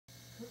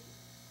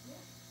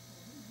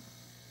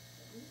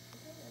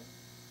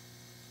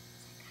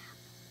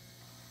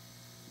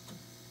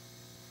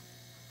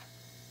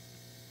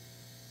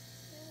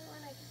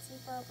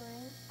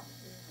covering.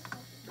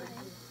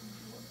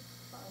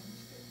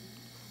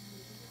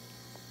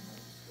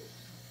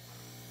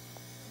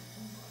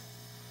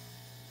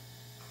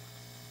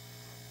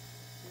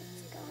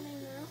 It's going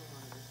in now.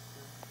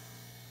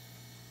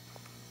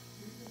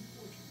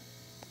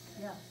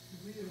 Yeah,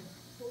 we have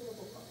pulled up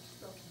a lot of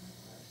stuff in the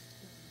last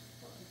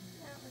 5 years.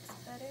 That looks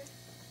better.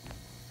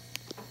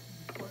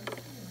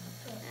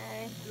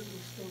 Hey.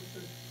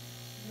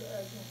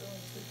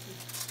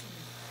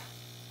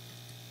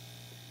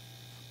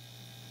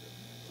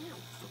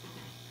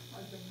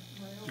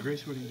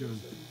 Grace, what are you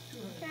doing?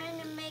 Trying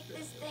to make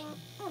this thing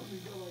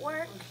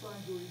work.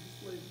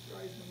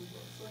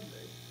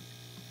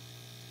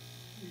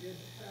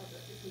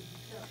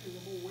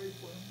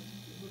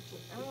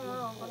 I don't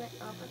know, will it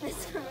open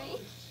this for me?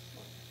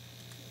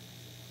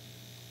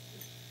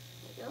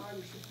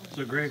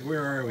 So Greg,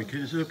 where are we?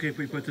 Is it okay if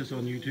we put this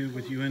on YouTube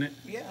with you in it?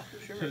 Yeah,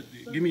 sure. So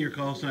give me your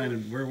call sign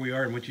and where we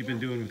are and what you've been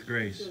doing with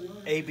Grace.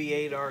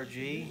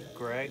 AB8RG,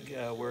 Greg.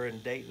 We're in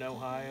Dayton,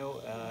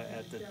 Ohio,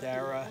 at the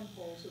DARA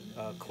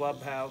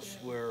Clubhouse.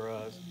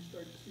 We're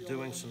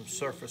doing some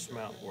surface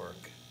mount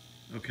work.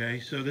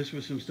 Okay, so this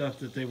was some stuff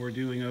that they were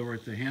doing over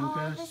at the Oh,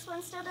 Hamfest? this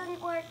one still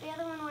doesn't work. The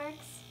other one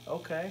works.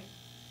 Okay,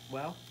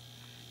 well,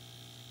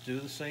 do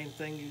the same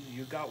thing.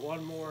 You got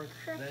one more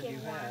than you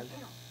had.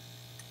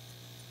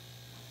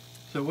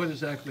 So what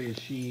exactly is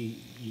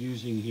she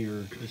using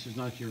here? This is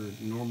not your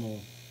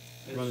normal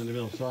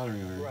run-of-the-mill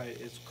soldering iron. Right,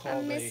 it's called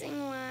I'm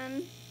missing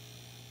one.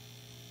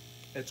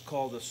 It's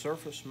called a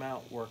surface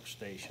mount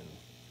workstation,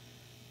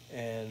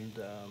 and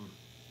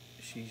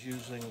she's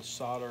using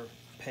solder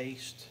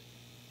paste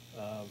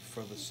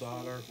for the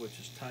solder, which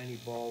is tiny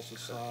balls of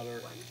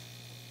solder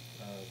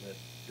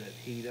that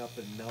heat up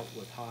and melt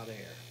with hot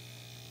air.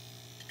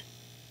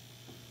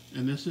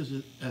 And this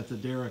is at the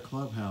DARA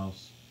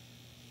Clubhouse.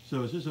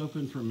 So is this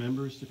open for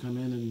members to come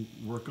in and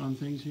work on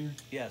things here?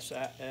 Yes,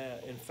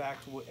 in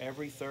fact,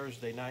 every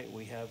Thursday night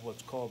we have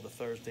what's called the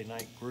Thursday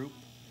night group,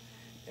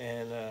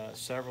 and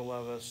several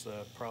of us,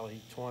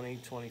 probably 20,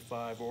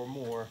 25 or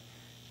more,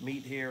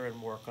 meet here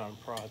and work on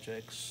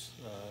projects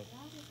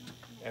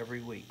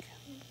every week.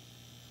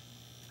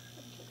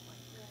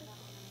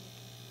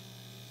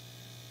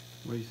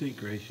 What do you think,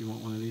 Grace? You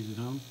want one of these at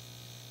home?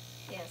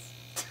 Yes.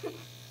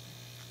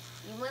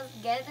 You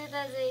must get it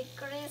as a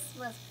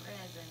Christmas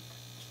present.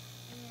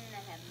 I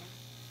have no.